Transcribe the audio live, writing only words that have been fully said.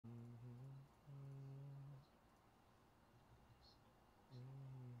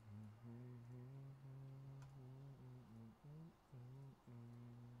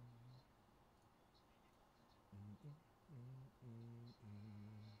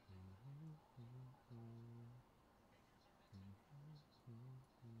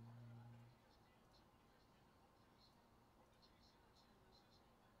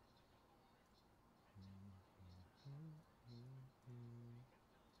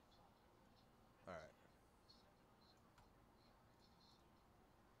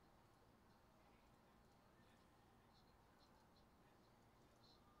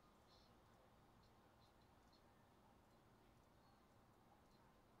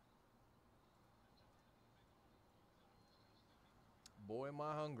Boy, am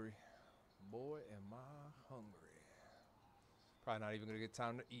I hungry. Boy, am I hungry. Probably not even gonna get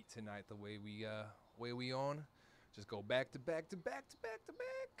time to eat tonight. The way we on, just go back to back to back to back to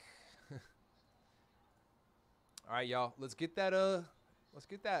back. All right, y'all. Let's get that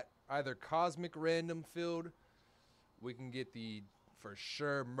either cosmic random filled. We can get the for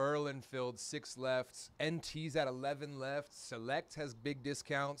sure Merlin filled 6 left. NT's at 11 left. Select has big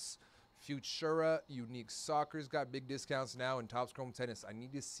discounts. Futura Unique Soccer's got big discounts now, and Topps Chrome Tennis. I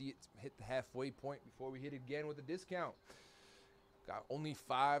need to see it hit the halfway point before we hit it again with a discount. Got only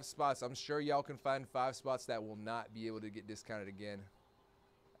 5 spots. I'm sure y'all can find 5 spots that will not be able to get discounted again.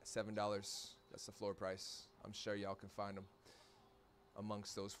 $7. That's the floor price. I'm sure y'all can find them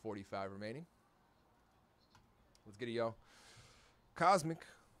amongst those 45 remaining. Let's get it, y'all. Cosmic,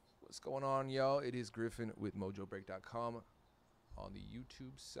 what's going on, y'all? It is Griffin with Mojobreak.com on the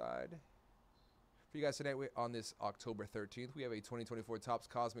YouTube side. For you guys tonight, on this October 13th, we have a 2024 Topps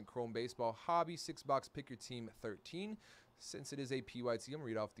Cosmic Chrome Baseball Hobby 6-box Pick Your Team 13. Since it is a PYT, I'm going to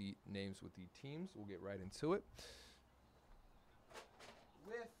read off the names with the teams. We'll get right into it.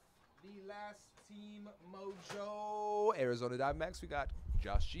 With the last team mojo, Arizona Diamondbacks, we got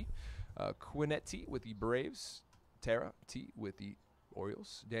Josh G. Quinetti with the Braves. Tara T with the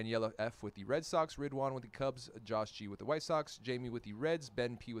Orioles, Daniela F with the Red Sox, Ridwan with the Cubs, Josh G with the White Sox, Jamie with the Reds,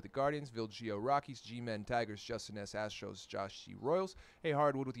 Ben P with the Guardians, Vilgio Rockies, G-Men Tigers, Justin S Astros, Josh G Royals, Hey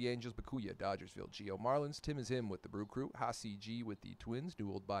Hardwood with the Angels, Bakuya Dodgers, Vilgio Marlins, Tim is him with the Brew Crew, Hasi G with the Twins,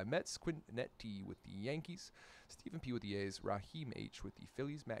 dueled by Mets, Quinetti with the Yankees, Stephen P with the A's, Raheem H with the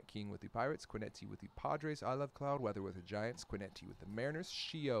Phillies, Matt King with the Pirates, Quinetti with the Padres, I Love Cloud Weather with the Giants, Quinetti with the Mariners,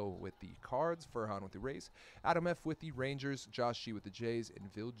 Shio with the Cards, Furhan with the Rays, Adam F with the Rangers, Josh G with the Jays, and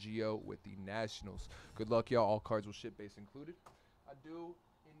Vilgio with the Nationals. Good luck, y'all. All cards will ship, base included. I do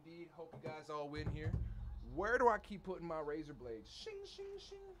indeed hope you guys all win here. Where do I keep putting my razor blades? Shing, shing,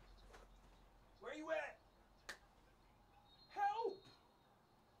 shing. Where you at? Help!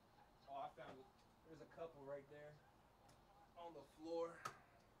 Oh, I found it. There's a couple right there on the floor.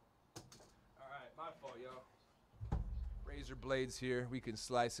 All right, my fault, y'all. Razor blades here. We can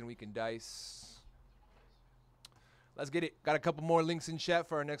slice and we can dice. Let's get it. Got a couple more links in chat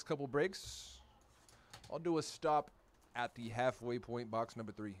for our next couple breaks. I'll do a stop at the halfway point, box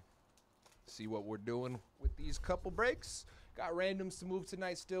number 3. See what we're doing with these couple breaks. Got randoms to move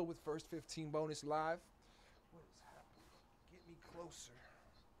tonight still with first 15 bonus live. What is happening? Get me closer.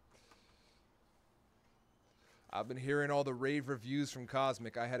 I've been hearing all the rave reviews from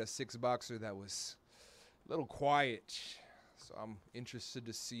Cosmic. I had a 6-boxer that was a little quiet, so I'm interested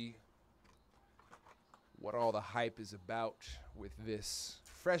to see what all the hype is about with this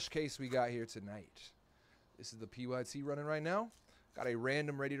fresh case we got here tonight. This is the PYT running right now. Got a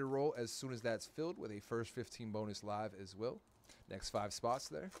random ready to roll as soon as that's filled with a first 15 bonus live as well. Next 5 spots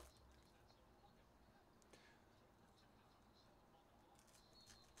there.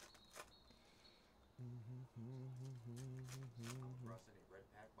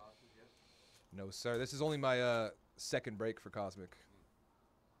 No, sir. This is only my second break for Cosmic.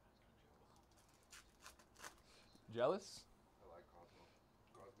 Jealous? I like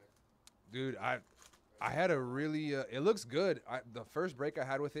Cosmic. Dude, I had a really it looks good. The first break I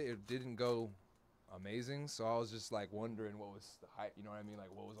had with it, it didn't go amazing, so I was just like wondering what was the hype, you know what I mean? Like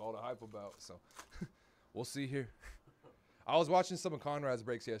what was all the hype about? So we'll see here. I was watching some of Conrad's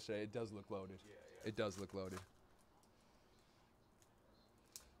breaks yesterday. It does look loaded. Yeah. It does look loaded.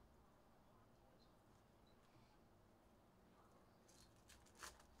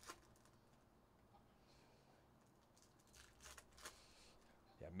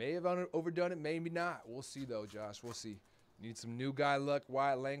 May have overdone it, maybe not. We'll see, though, Josh. We'll see. Need some new guy luck.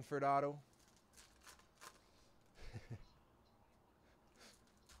 Wyatt Langford auto.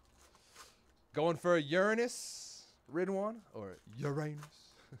 Going for a Uranus, Ridwan, or Uranus.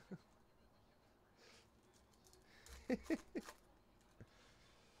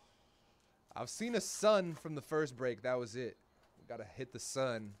 I've seen a sun from the first break. That was it. Got to hit the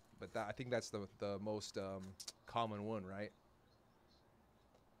sun, but I think that's the most common one, right?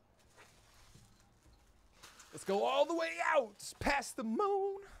 Let's go all the way out, past the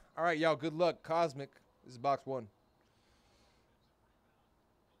moon. All right, y'all, good luck. Cosmic, this is box 1.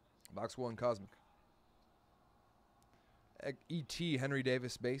 Box 1, Cosmic. E.T. Henry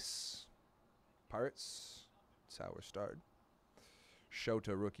Davis base. Pirates. That's how we're started.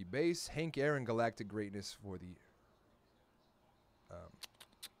 Shota rookie base. Hank Aaron Galactic Greatness for the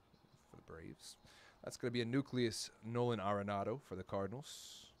Braves. That's going to be a Nucleus Nolan Arenado for the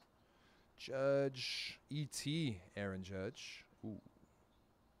Cardinals. Judge, E.T. Aaron Judge. Ooh.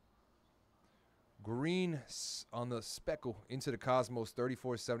 green on the speckle into the Cosmos,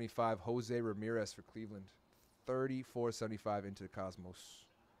 34.75. Jose Ramirez for Cleveland. 34.75 into the Cosmos.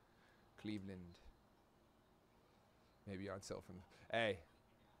 Cleveland. Maybe on sale from. Hey,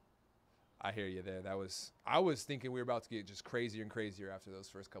 I hear you there. I was thinking we were about to get just crazier and crazier after those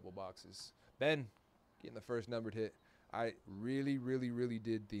first couple boxes. Ben, getting the first numbered hit. I really, really, really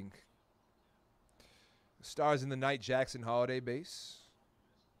did think. Stars in the Night, Jackson Holiday base.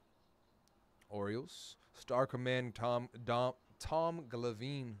 Orioles. Star Command, Tom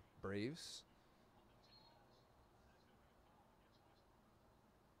Glavine, Braves.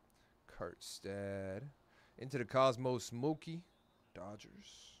 Kartstad. Into the Cosmos, Mookie,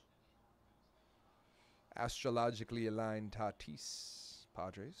 Dodgers. Astrologically aligned Tatis,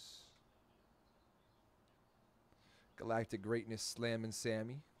 Padres. Galactic Greatness, Slam and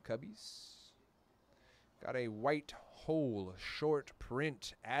Sammy, Cubbies. Got a white hole, short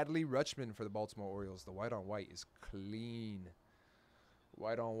print, Adley Rutschman for the Baltimore Orioles. The white on white is clean.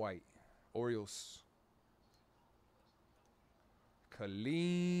 White on white. Orioles.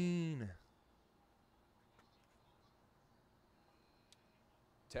 Clean.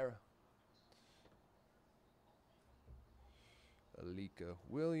 Tara. Alika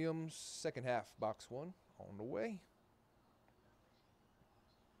Williams, second half, box 1, on the way.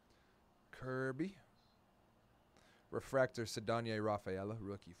 Kirby. Refractor, Cedanye Rafaela,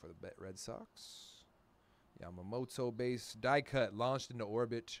 rookie for the Red Sox. Yamamoto base, die cut, launched into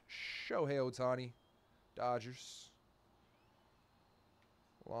orbit, Shohei Ohtani, Dodgers.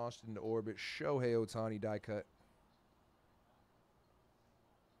 Launched into orbit, Shohei Ohtani, die cut.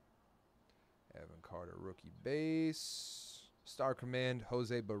 Evan Carter, rookie base. Star Command,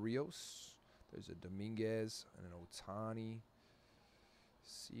 Jose Barrios. There's a Dominguez and an Ohtani.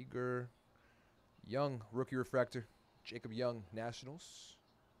 Seager. Young, rookie refractor. Jacob Young, Nationals.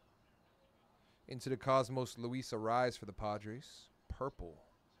 Into the Cosmos, Luis Ariz for the Padres. Purple.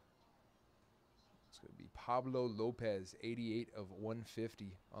 It's going to be Pablo Lopez, 88 of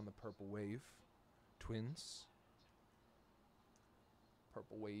 150 on the Purple Wave. Twins.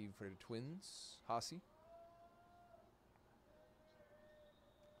 Purple Wave for the Twins. Hossie.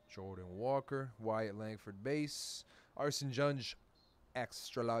 Jordan Walker, Wyatt Langford base. Arson Judge,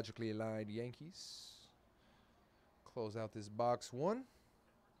 astrologically aligned Yankees. Close out this box 1.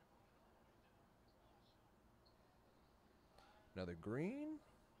 Another green.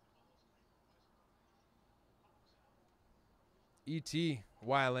 E.T.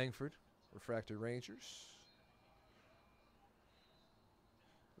 Wyatt Langford, Refractor Rangers.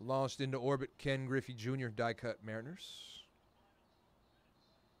 Launched into orbit, Ken Griffey Jr., die cut Mariners.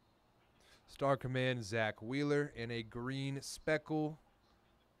 Star Command, Zach Wheeler, and a green speckle,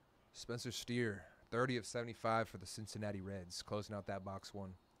 Spencer Steer, 30 of 75 for the Cincinnati Reds. Closing out that box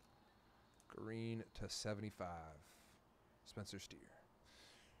 1. Green to 75, Spencer Steer.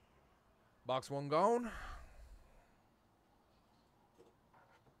 Box 1 gone.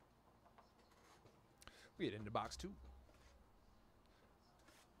 We get into box 2.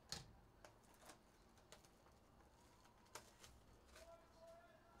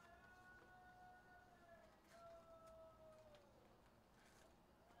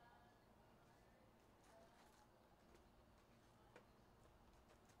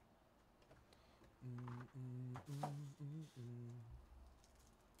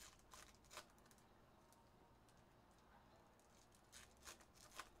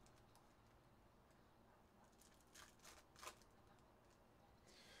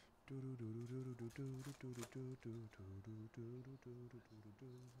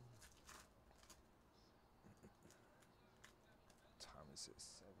 Thomas is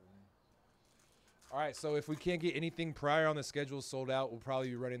 7. All right, so if we can't get anything prior on the schedule sold out, we'll probably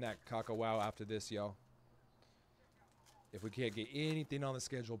be running that Kaka Wow after this, y'all. If we can't get anything on the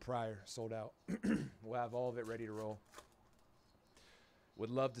schedule prior sold out, we'll have all of it ready to roll.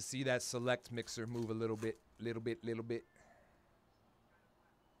 Would love to see that select mixer move a little bit.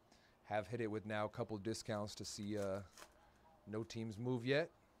 Have hit it with now a couple discounts to see no teams move yet.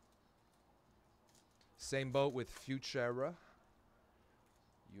 Same boat with Futura.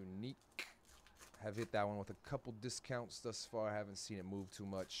 Unique. Have hit that one with a couple discounts thus far. I haven't seen it move too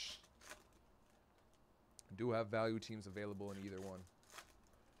much. Do have value teams available in either one.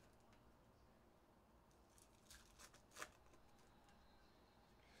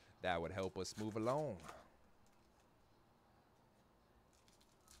 That would help us move along.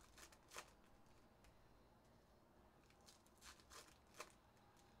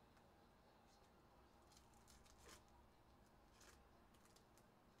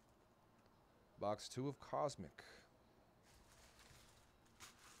 Box 2 of Cosmic.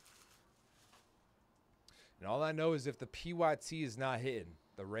 And all I know is if the PYT is not hitting,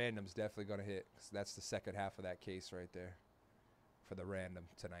 the random's definitely going to hit. So that's the second half of that case right there for the random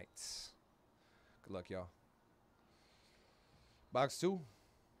tonight. Good luck, y'all. Box 2.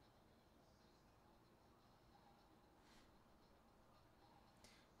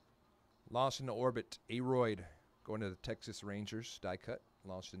 Launched into orbit, Aroyd going to the Texas Rangers. Die cut.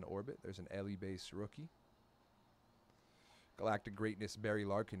 Launched into orbit. There's an LE base rookie. Galactic Greatness, Barry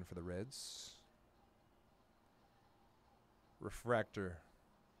Larkin for the Reds. Refractor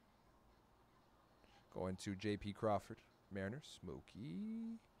going to J.P. Crawford, Mariners.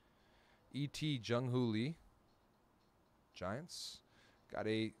 Mookie. E.T. Jung-Hoo Lee, Giants. Got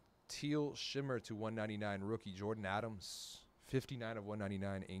a teal shimmer to 199 rookie, Jordan Adams. 59 of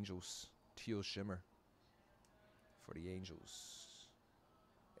 199 Angels. Teal shimmer for the Angels.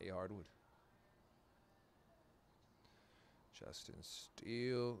 A. Hardwood. Justin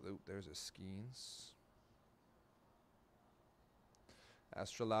Steele. Oh, there's a Skeens.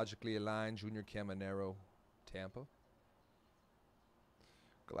 Astrologically aligned, Junior Caminero, Tampa.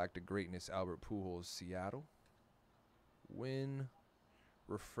 Galactic Greatness, Albert Pujols, Seattle. Win.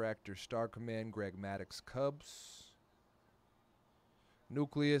 Refractor, Star Command, Greg Maddux, Cubs.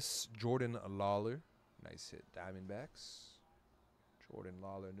 Nucleus, Jordan Lawler. Nice hit, Diamondbacks. Jordan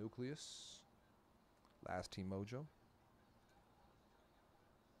Lawler, Nucleus. Last Team Mojo.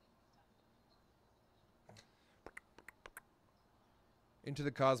 Into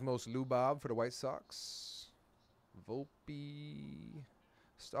the Cosmos, Lou Bob for the White Sox. Volpe.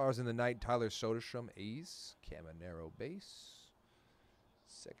 Stars in the Night, Tyler Soderstrom, A's. Caminero base.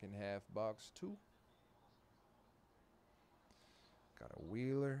 Second half, box 2. Got a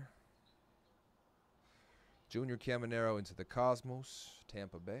Wheeler. Junior Caminero into the Cosmos,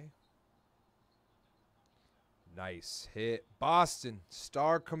 Tampa Bay. Nice hit. Boston,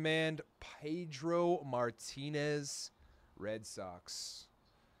 Star Command, Pedro Martinez, Red Sox.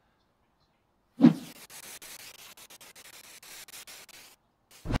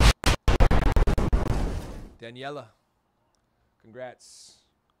 Daniela, congrats.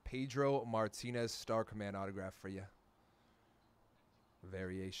 Pedro Martinez, Star Command autograph for you.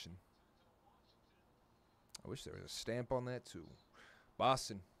 Variation. I wish there was a stamp on that too.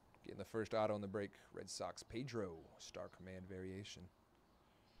 Boston, getting the first auto on the break. Red Sox, Pedro, Star Command variation.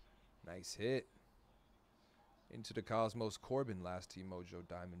 Nice hit. Into the Cosmos, Corbin, Last Team Mojo,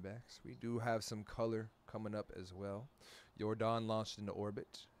 Diamondbacks. We do have some color coming up as well. Jordan launched into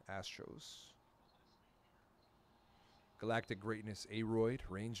orbit, Astros. Galactic Greatness, Aroyd,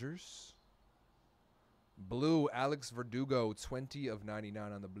 Rangers. Blue, Alex Verdugo, 20 of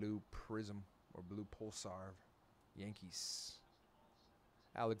 99 on the blue prism or blue pulsar, Yankees.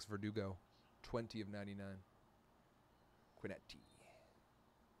 Alex Verdugo, 20 of 99. Quinetti.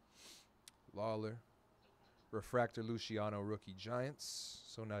 Lawler. Refractor, Luciano, rookie, Giants.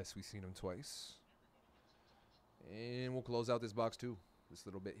 So nice we've seen him twice. And we'll close out this box too. This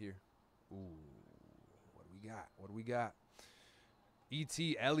little bit here. Ooh. What do we got? What do we got?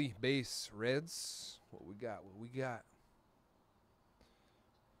 E.T. Ellie base, Reds. What we got? What we got?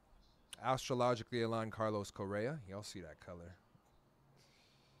 Astrologically aligned Carlos Correa. Y'all see that color.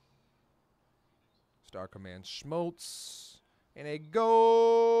 Star Command Schmaltz. And a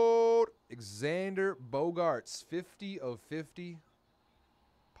gold Xander Bogaerts. 50 of 50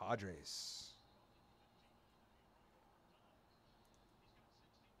 Padres.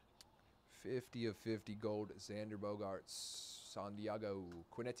 50 of 50 gold Xander Bogaerts. Santiago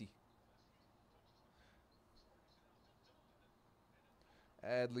Quinetti.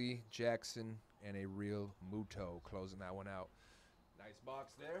 Adley, Jackson, and a real Muto closing that one out. Nice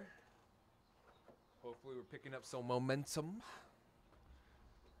box there. Hopefully we're picking up some momentum.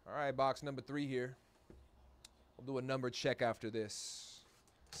 All right, box number 3 here. We'll do a number check after this.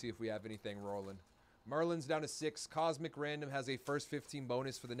 See if we have anything rolling. Merlin's down to 6. Cosmic Random has a first 15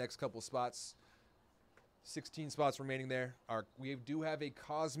 bonus for the next couple spots. 16 spots remaining there. We do have a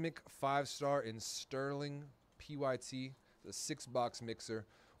Cosmic 5-star in Sterling PYT, the 6-box mixer.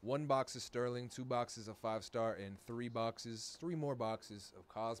 1 box of Sterling, 2 boxes of 5-star, and 3 more boxes of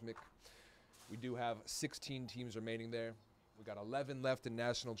Cosmic. We do have 16 teams remaining there. We got 11 left in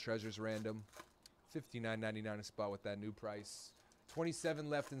National Treasures Random. $59.99 a spot with that new price. 27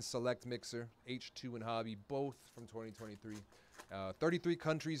 left in Select Mixer, H2 and Hobby, both from 2023. 33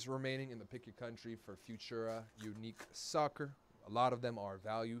 countries remaining in the Pick Your Country for Futura Unique Soccer. A lot of them are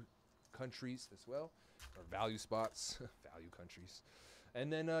value countries as well, or value spots, value countries.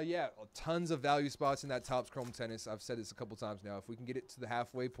 And then, yeah, tons of value spots in that Topps Chrome Tennis. I've said this a couple times now. If we can get it to the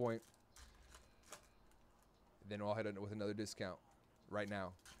halfway point, then I'll head in with another discount. right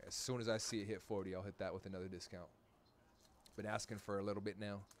now. As soon as I see it hit 40, I'll hit that with another discount. Been asking for a little bit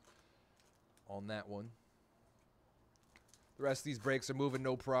now on that one. The rest of these breaks are moving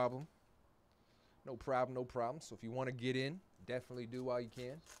no problem. No problem, no problem. So if you want to get in, definitely do while you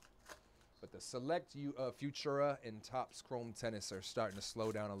can. But the select Futura and Topps Chrome Tennis are starting to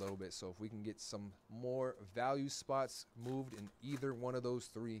slow down a little bit. So if we can get some more value spots moved in either one of those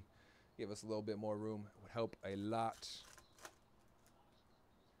three, give us a little bit more room, it would help a lot.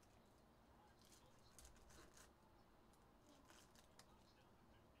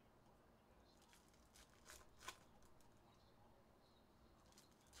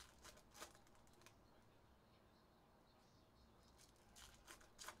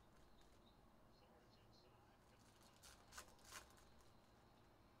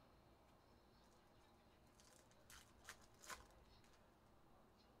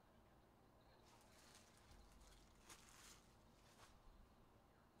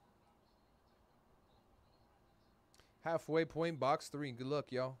 Halfway point, box 3. Good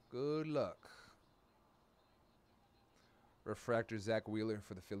luck, y'all. Good luck. Refractor Zach Wheeler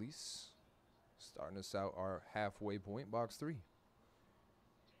for the Phillies. Starting us out our halfway point, box 3.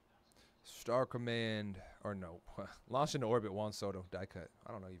 Star Command, or no, Launch into Orbit, Juan Soto, die cut.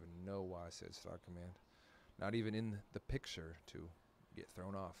 I don't even know why I said Star Command. Not even in the picture to get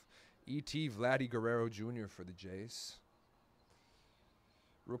thrown off. E.T. Vladdy Guerrero Jr. for the Jays.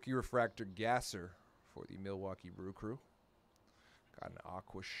 Rookie Refractor Gasser for the Milwaukee Brew Crew. Got an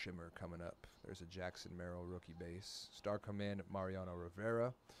Aqua Shimmer coming up. There's a Jackson Merrill rookie base. Star Command Mariano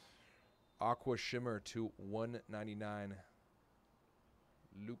Rivera. Aqua Shimmer to 199.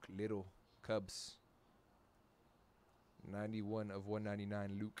 Luke Little, Cubs. 91 of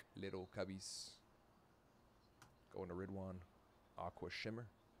 199, Luke Little, Cubbies. Going to Ridwan, Aqua Shimmer.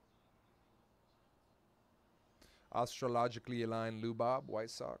 Astrologically aligned Lou Bob, White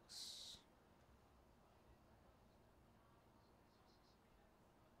Sox.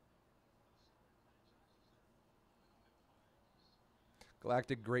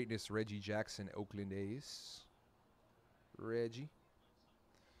 Galactic Greatness, Reggie Jackson, Oakland A's. Reggie.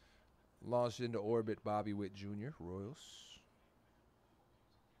 Launched into Orbit, Bobby Witt Jr., Royals.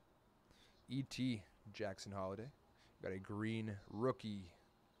 E.T. Jackson Holiday. Got a green rookie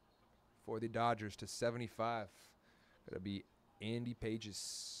for the Dodgers to 75. Got to be Andy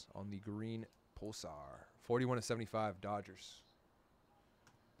Pages on the green Pulsar. 41 to 75, Dodgers.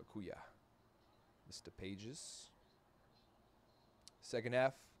 Bakuya. Mr. Pages. Second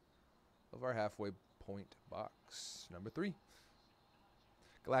half of our halfway point box. Number 3.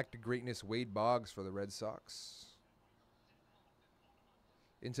 Galactic Greatness, Wade Boggs for the Red Sox.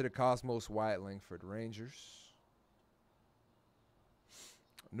 Into the Cosmos, Wyatt Langford, Rangers.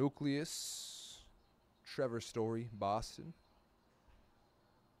 Nucleus, Trevor Story, Boston.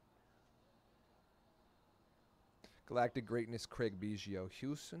 Galactic Greatness, Craig Biggio,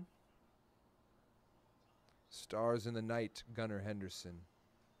 Houston. Stars in the Night, Gunnar Henderson,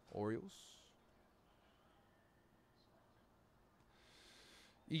 Orioles.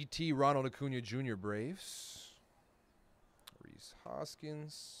 E.T. Ronald Acuna Jr., Braves. Reese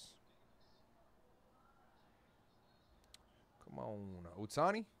Hoskins. Come on.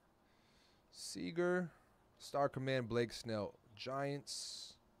 Ohtani. Seager. Star Command Blake Snell,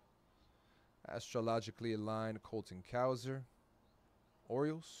 Giants. Astrologically aligned Colton Cowser,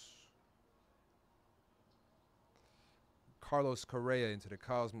 Orioles. Carlos Correa into the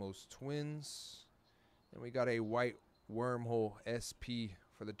Cosmos, Twins. And we got a white wormhole SP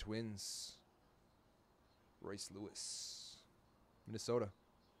for the Twins. Royce Lewis, Minnesota.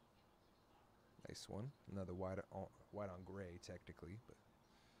 Nice one. Another white on gray, technically. But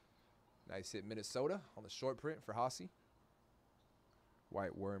nice hit, Minnesota, on the short print for Hossie.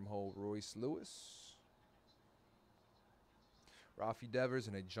 White wormhole, Royce Lewis. Rafi Devers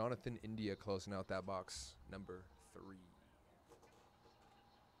and a Jonathan India closing out that box, number 3.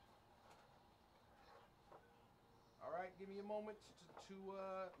 All right, give me a moment to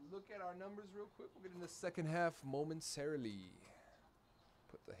look at our numbers real quick. We'll get in the second half momentarily.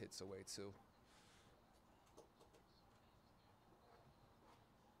 Put the hits away, too.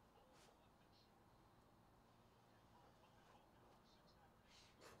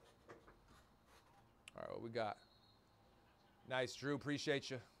 All right, what we got? Nice, Drew. Appreciate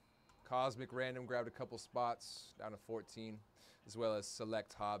you. Cosmic Random grabbed a couple spots down to 14, as well as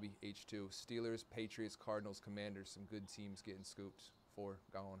Select Hobby H2. Steelers, Patriots, Cardinals, Commanders. Some good teams getting scooped. 4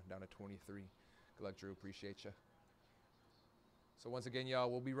 gone down to 23. Good luck, Drew. Appreciate you. So once again,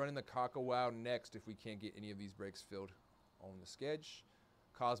 y'all, we'll be running the Cock Wow next if we can't get any of these breaks filled on the sketch.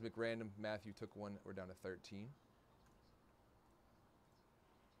 Cosmic Random, Matthew took one. We're down to 13.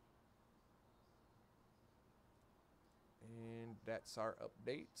 That's our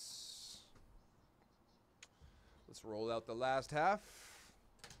updates. Let's roll out the last half.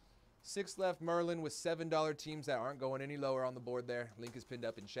 6 left, Merlin with $7 teams that aren't going any lower on the board there. Link is pinned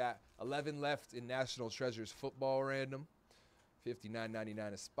up in chat. 11 left in National Treasures football random.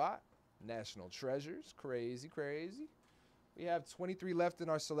 $59.99 a spot. National Treasures. Crazy, crazy. We have 23 left in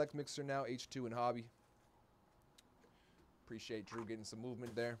our select mixer now. H2 and hobby. Appreciate Drew getting some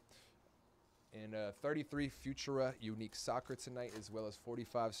movement there. And 33 Futura Unique Soccer tonight, as well as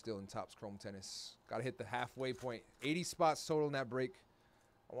 45 still in Topps Chrome Tennis. Got to hit the halfway point. 80 spots total in that break.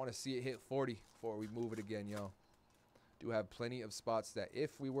 I want to see it hit 40 before we move it again, y'all. Do have plenty of spots that,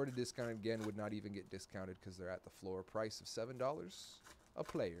 if we were to discount it again, would not even get discounted because they're at the floor price of $7 a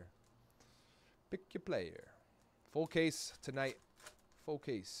player. Pick your player. Full case tonight. Full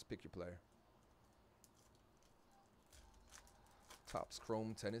case. Pick your player. Topps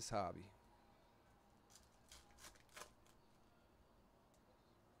Chrome Tennis Hobby.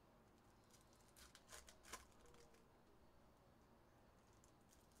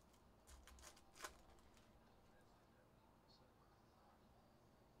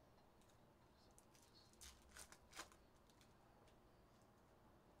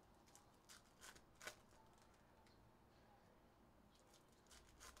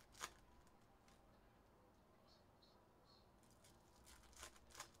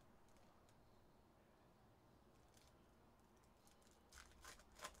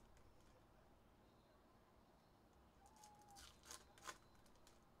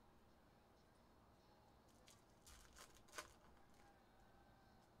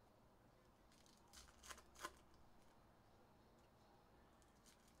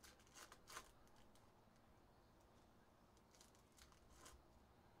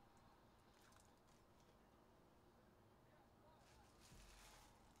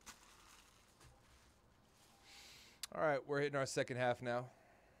 All right, we're hitting our second half now.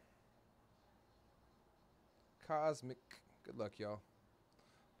 Cosmic. Good luck, y'all.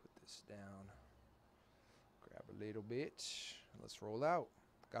 Put this down. Grab a little bit. Let's roll out.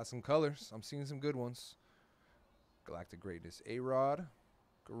 Got some colors. I'm seeing some good ones. Galactic Greatness. A-Rod.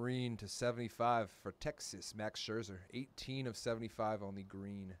 Green to 75 for Texas. Max Scherzer. 18 of 75 on the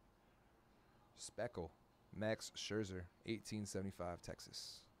green. Speckle. Max Scherzer. 1875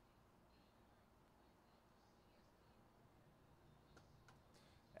 Texas.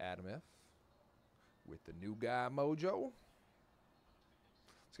 Adam F. with the new guy, Mojo.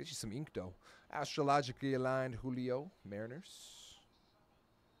 Let's get you some ink, though. Astrologically aligned Julio, Mariners.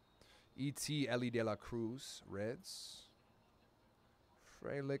 E.T. Ellie De La Cruz, Reds.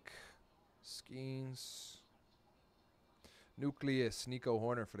 Frelick, Skeens. Nucleus, Nico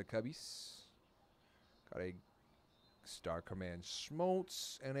Horner for the Cubbies. Got a Star Command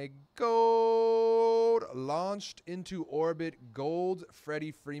Schmaltz and a gold launched into orbit. Gold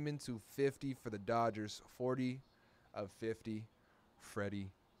Freddie Freeman to 50 for the Dodgers. 40 of 50. Freddie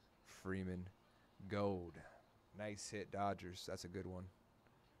Freeman gold. Nice hit, Dodgers. That's a good one.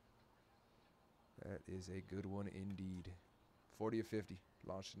 That is a good one indeed. 40 of 50.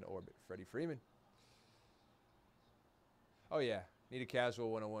 Launched into orbit. Freddie Freeman. Oh, yeah. Need a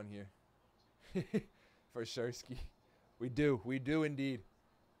casual 101 here. For Shursky. We do indeed.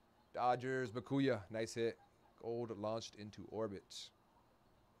 Dodgers, Bakuya, nice hit. Gold launched into orbit.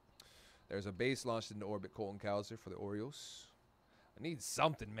 There's a base launched into orbit, Colton Cowser for the Orioles. I need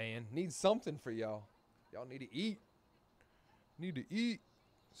something, man. Need something for y'all. Y'all need to eat. Need to eat.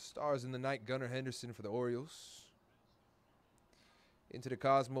 Stars in the night, Gunnar Henderson for the Orioles. Into the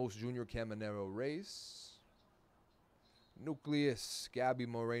Cosmos, Junior Caminero Rays. Nucleus, Gabby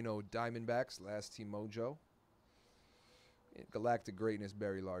Moreno, Diamondbacks, last team Mojo. Galactic Greatness,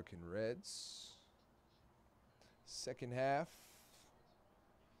 Barry Larkin, Reds. Second half.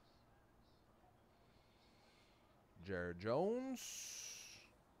 Jared Jones.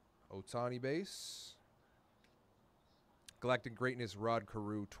 Otani base. Galactic Greatness, Rod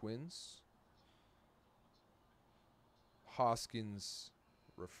Carew, Twins. Hoskins,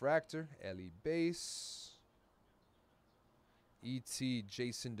 Refractor, Ellie base. E.T.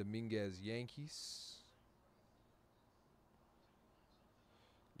 Jason Dominguez, Yankees.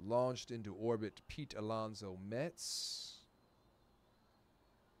 Launched into orbit, Pete Alonso, Mets.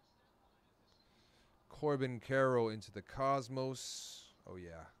 Corbin Carroll into the Cosmos. Oh,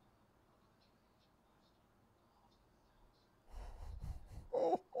 yeah.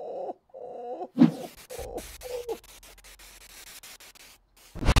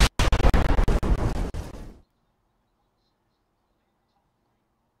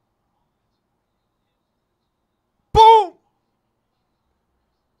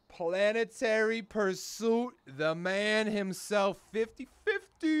 Planetary Pursuit, the man himself, 50-50.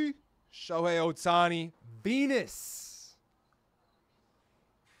 Shohei Ohtani, Venus.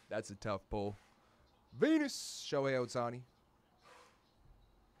 That's a tough pull. Venus, Shohei Ohtani.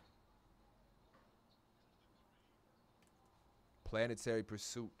 Planetary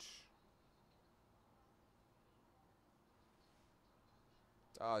Pursuit.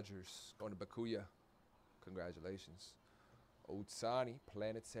 Dodgers going to Bakuya. Congratulations. Ohtani,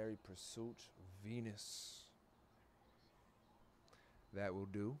 Planetary Pursuit, Venus. That will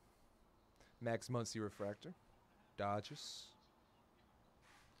do. Max Muncy Refractor, Dodgers.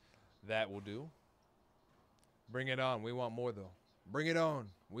 That will do. Bring it on. We want more, though. Bring it on.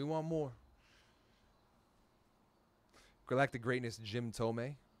 We want more. Galactic Greatness, Jim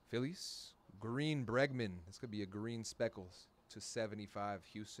Tomei, Phillies. Green Bregman. This could be a green speckles to 75,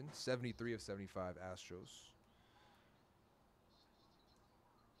 Houston. 73 of 75, Astros.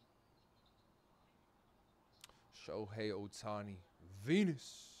 Shohei Ohtani,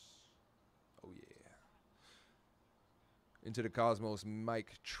 Venus. Oh, yeah. Into the Cosmos,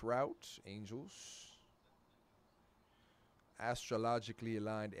 Mike Trout, Angels. Astrologically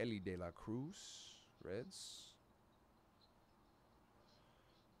aligned, Ellie De La Cruz, Reds.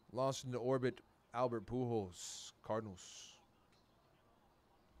 Launched into orbit, Albert Pujols, Cardinals.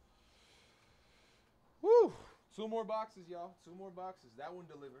 Woo! 2 more boxes, y'all. 2 more boxes. That one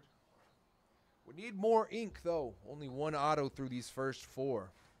delivered. We need more ink, though. Only 1 auto through these first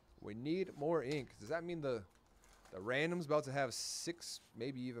 4. We need more ink. Does that mean the random's about to have 6,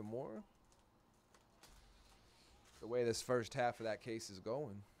 maybe even more? The way this first half of that case is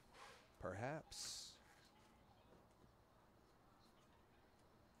going. Perhaps.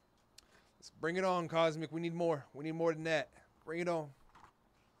 Let's bring it on, Cosmic. We need more. We need more than that. Bring it on.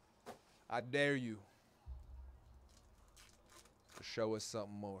 I dare you to show us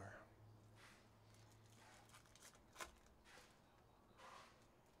something more.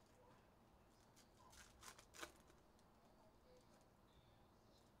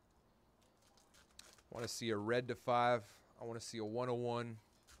 I want to see a red to 5. I want to see a 101.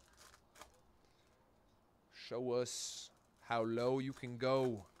 Show us how low you can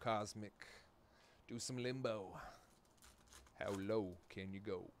go, Cosmic. Do some limbo. How low can you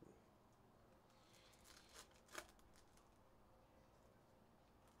go?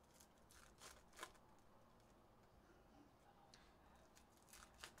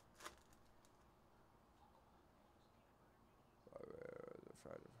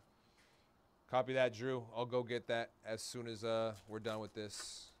 Copy that, Drew. I'll go get that as soon as we're done with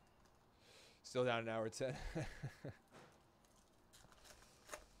this. Still down an hour 10.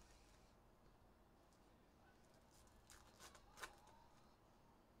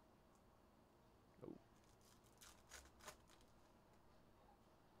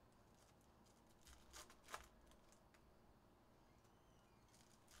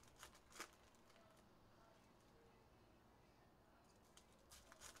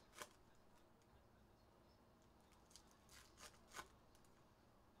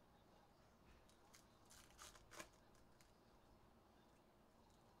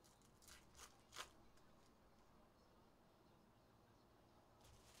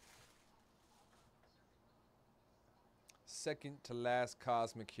 Second to last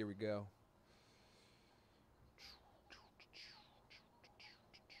Cosmic. Here we go.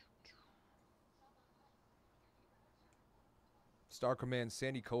 Star Command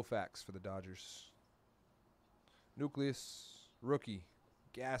Sandy Koufax for the Dodgers. Nucleus rookie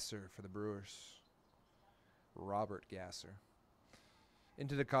Gasser for the Brewers. Robert Gasser.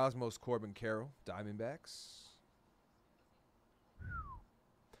 Into the Cosmos Corbin Carroll, Diamondbacks.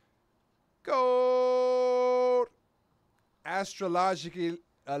 Gold! Astrologically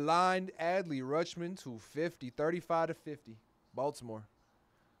aligned Adley Rutschman to 50, 35 to 50. Baltimore.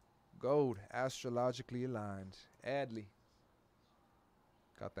 Gold, astrologically aligned. Adley.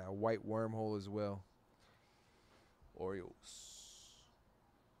 Got that white wormhole as well. Orioles.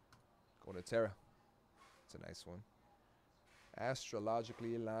 Going to Terra. It's a nice one.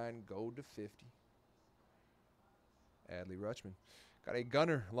 Astrologically aligned, gold to 50. Adley Rutschman. Got a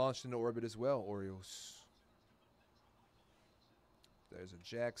gunner launched into orbit as well, Orioles. There's a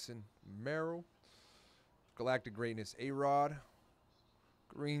Jackson Merrill. Galactic Greatness, A-Rod.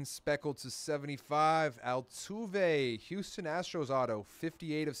 Green speckled to 75. Altuve, Houston Astros auto,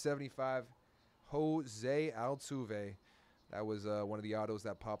 58 of 75. Jose Altuve. That was one of the autos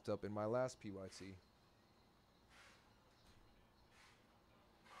that popped up in my last PYT.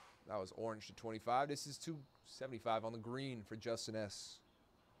 That was orange to 25. This is 275 on the green for Justin S.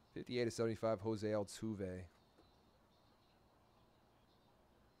 58 of 75, Jose Altuve.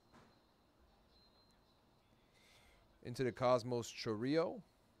 Into the Cosmos Chorrillo,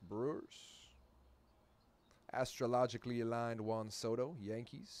 Brewers. Astrologically aligned Juan Soto,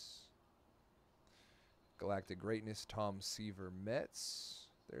 Yankees. Galactic Greatness, Tom Seaver, Mets.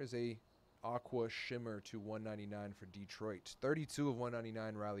 There's a Aqua Shimmer to 199 for Detroit. 32 of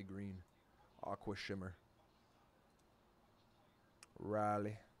 199, Riley Green. Aqua Shimmer.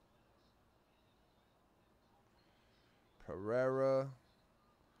 Riley. Pereira.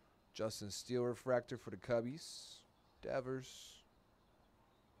 Justin Steele refractor for the Cubbies. Devers.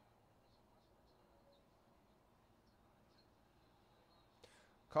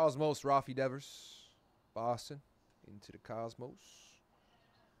 Cosmos, Rafi Devers. Boston. Into the Cosmos.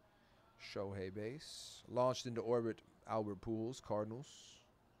 Shohei base. Launched into orbit, Albert Pujols, Cardinals.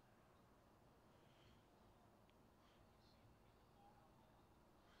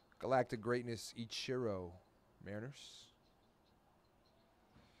 Galactic Greatness, Ichiro, Mariners.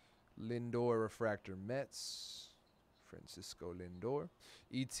 Lindor refractor, Mets. Francisco Lindor.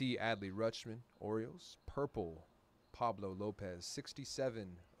 E.T. Adley Rutschman, Orioles. Purple, Pablo Lopez,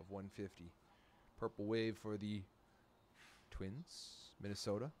 67 of 150. Purple wave for the Twins,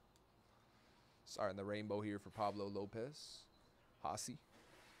 Minnesota. Starting the rainbow here for Pablo Lopez. Hossie.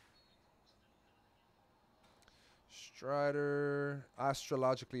 Strider,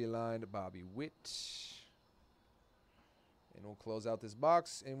 astrologically aligned Bobby Witt. And we'll close out this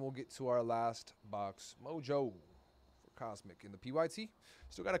box, and we'll get to our last box, Mojo for Cosmic in the PYT.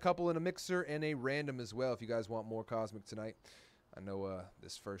 Still got a couple in a mixer and a random as well if you guys want more Cosmic tonight. I know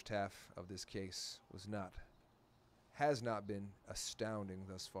this first half of this case has not been astounding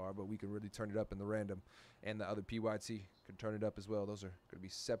thus far, but we can really turn it up in the random, and the other PYT could turn it up as well. Those are going to be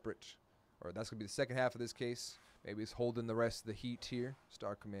separate, or that's going to be the second half of this case. Maybe it's holding the rest of the heat here,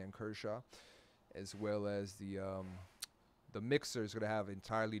 Star Command Kershaw, as well as the mixer is going to have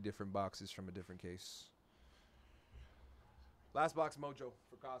entirely different boxes from a different case. Last box Mojo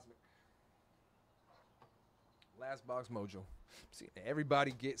for Cosmic. Last box Mojo. See,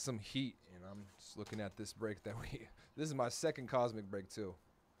 everybody get some heat, and I'm just looking at this break that this is my second Cosmic break too.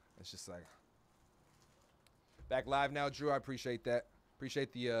 It's just like back live now, Drew. I appreciate that.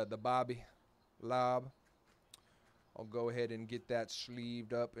 Appreciate the Bobby lob. I'll go ahead and get that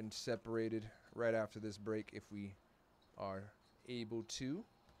sleeved up and separated right after this break if we are able to.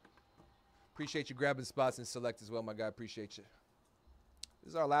 Appreciate you grabbing spots and select as well, my guy. Appreciate you.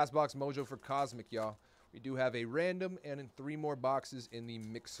 This is our last box Mojo for Cosmic, y'all. We do have a random and 3 more boxes in the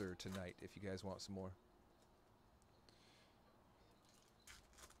mixer tonight if you guys want some more.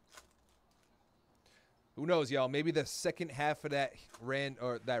 Who knows, y'all? Maybe the second half of that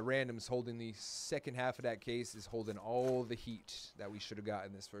random's holding the second half of that case is holding all the heat that we should have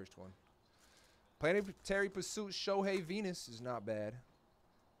gotten this first one. Planetary Pursuit Shohei Venus is not bad,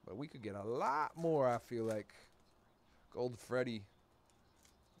 but we could get a lot more. I feel like Gold Freddy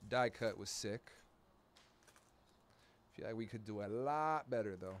die cut was sick. Feel like we could do a lot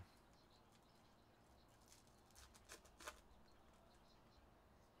better though.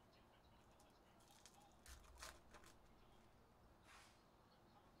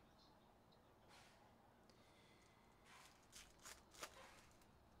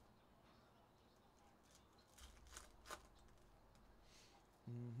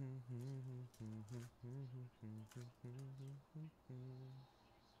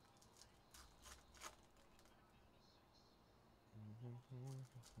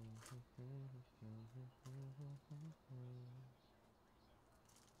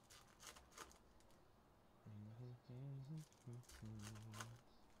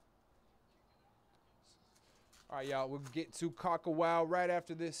 All right, y'all. We'll get to Cock-a-Wow right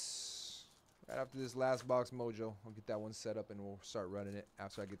after this. Right after this last box Mojo. I'll get that one set up and we'll start running it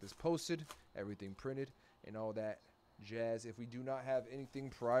after I get this posted, everything printed, and all that jazz. If we do not have anything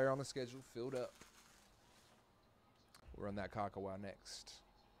prior on the schedule filled up, we'll run that Cock-a-Wow next.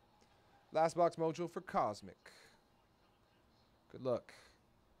 Last box Mojo for Cosmic. Good luck.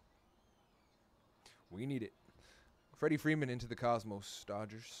 We need it. Freddie Freeman into the Cosmos,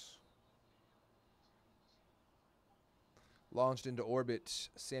 Dodgers. Launched into orbit,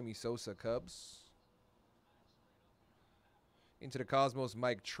 Sammy Sosa, Cubs. Into the Cosmos,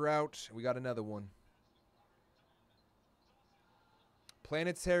 Mike Trout. We got another one.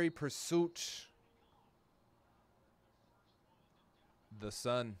 Planetary Pursuit. The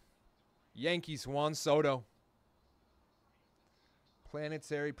Sun. Yankees, Juan Soto.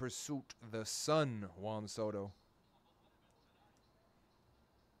 Planetary Pursuit, The Sun, Juan Soto.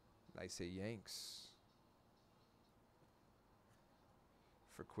 I say Yanks.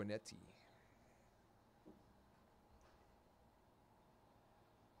 For Quinetti.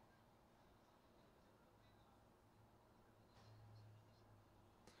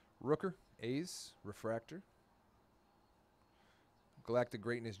 Rooker, A's, Refractor. Galactic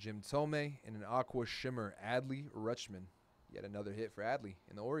Greatness, Jim Tomei. And an Aqua Shimmer, Adley Rutschman. Yet another hit for Adley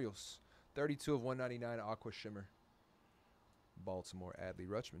in the Orioles. 32 of 199, Aqua Shimmer. Baltimore, Adley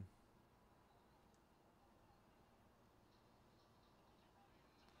Rutschman.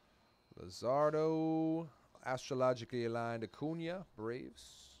 Luzardo, astrologically aligned Acuna,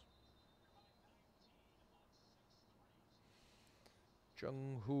 Braves.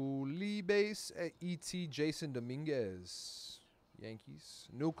 Jung-Hoo Lee base at E.T. Jason Dominguez, Yankees.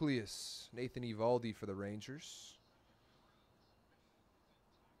 Nucleus, Nathan Eovaldi for the Rangers.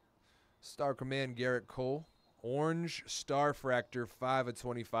 Star Command, Garrett Cole. Orange Starfractor, 5 of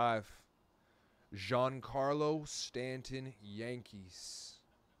 25. Giancarlo Stanton, Yankees.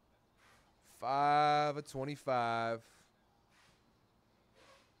 5 of 25.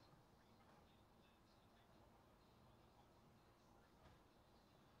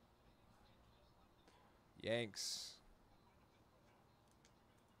 Yanks.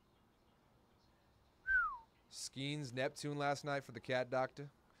 Skeens Neptune last night for the Cat Doctor.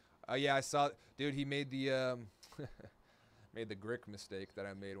 Yeah, I saw. Dude, he made the made the Grick mistake that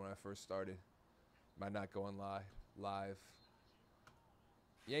I made when I first started. Might not going live.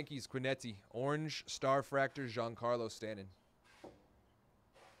 Yankees, Quinetti. Orange Starfractor, Giancarlo Stanton.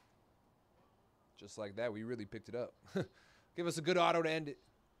 Just like that, we really picked it up. Give us a good auto to end it.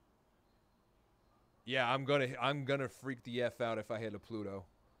 Yeah, I'm gonna freak the F out if I hit a Pluto.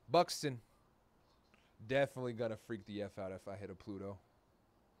 Buxton. Definitely gonna freak the F out if I hit a Pluto.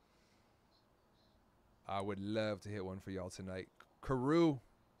 I would love to hit one for y'all tonight. Carew,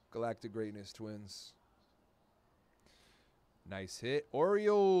 Galactic Greatness, Twins. Nice hit.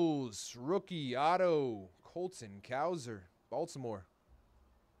 Orioles, rookie, auto, Colton Cowser, Baltimore.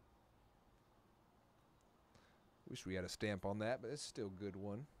 Wish we had a stamp on that, but it's still a good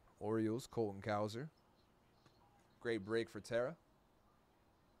one. Orioles, Colton Cowser. Great break for Terra.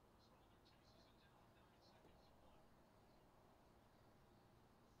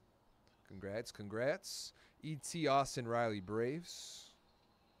 Congrats. E.T. Austin Riley, Braves.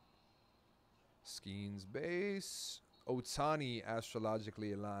 Skeens base. Otani,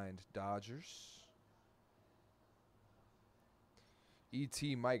 astrologically aligned, Dodgers.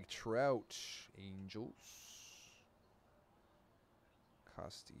 E.T. Mike Trout, Angels.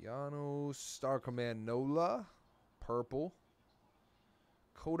 Castellanos, Star Command Nola, purple.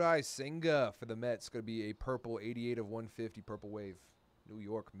 Kodai Senga for the Mets. Going to be a purple 88 of 150, purple wave. New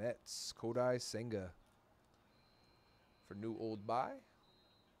York Mets. Kodai Senga for new old buy.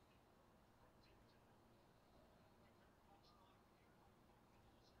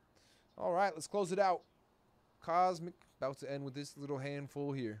 All right, let's close it out. Cosmic, about to end with this little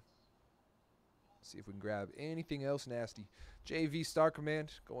handful here. See if we can grab anything else nasty. JV Star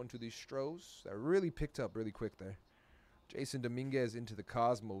Command going to the Stros. That really picked up really quick there. Jason Dominguez into the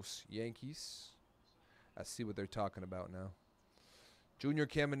Cosmos, Yankees. I see what they're talking about now. Junior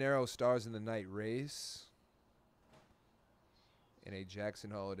Caminero, Stars in the Night, Rays. And a Jackson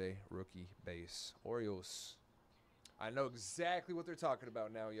Holiday rookie base, Orioles. I know exactly what they're talking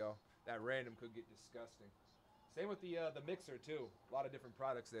about now, y'all. That random could get disgusting. Same with the mixer, too. A lot of different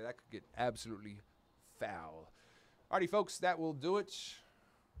products there. That could get absolutely foul. Alrighty, folks, that will do it.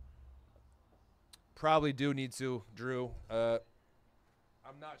 Probably do need to, Drew. I'm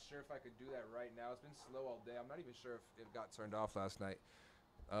not sure if I could do that right now. It's been slow all day. I'm not even sure if it got turned off last night.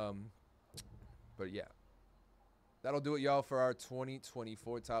 But, yeah. That'll do it, y'all, for our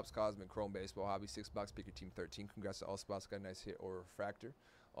 2024 Topps Cosmic Chrome Baseball Hobby 6-box Pick Your Team 13. Congrats to all spots. Got a nice hit or refractor.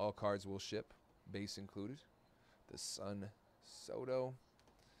 All cards will ship, base included. The Sun Soto,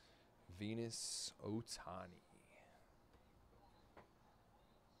 Venus Otani.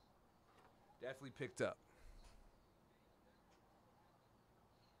 Definitely picked up.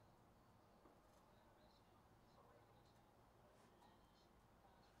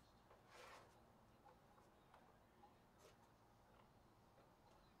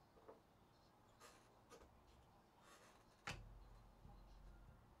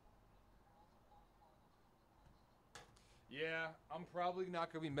 Yeah, I'm probably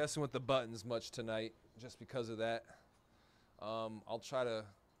not going to be messing with the buttons much tonight just because of that. I'll try to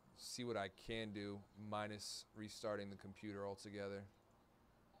see what I can do minus restarting the computer altogether.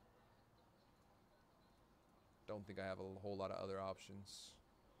 Don't think I have a whole lot of other options.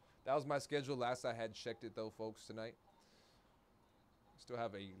 That was my schedule last I had checked it, though, folks, tonight. Still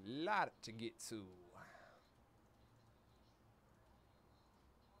have a lot to get to.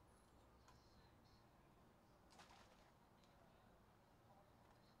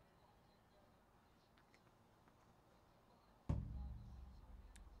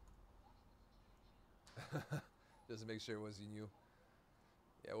 Just to make sure it wasn't you.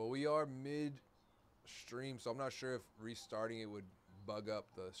 Yeah, well, we are mid-stream, so I'm not sure if restarting it would bug up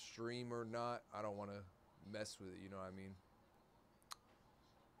the stream or not. I don't want to mess with it, you know what I mean?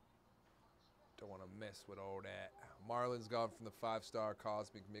 Don't want to mess with all that. Marlon's gone from the 5-star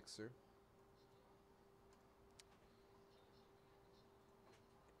Cosmic Mixer.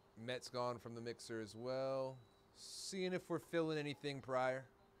 Met's gone from the mixer as well. Seeing if we're filling anything prior.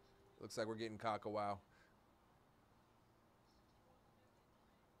 Looks like we're getting cock-a-wow.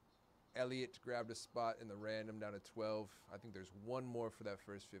 Elliott grabbed a spot in the random down to 12. I think there's one more for that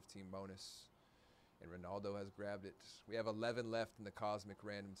first 15 bonus. And Ronaldo has grabbed it. We have 11 left in the Cosmic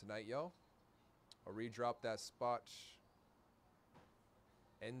Random tonight, y'all. I'll redrop that spot.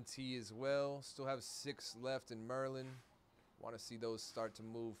 NT as well. Still have 6 left in Merlin. Want to see those start to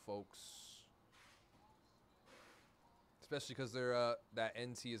move, folks. Especially because they're that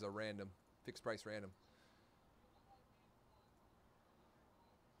NT is a random, fixed price random.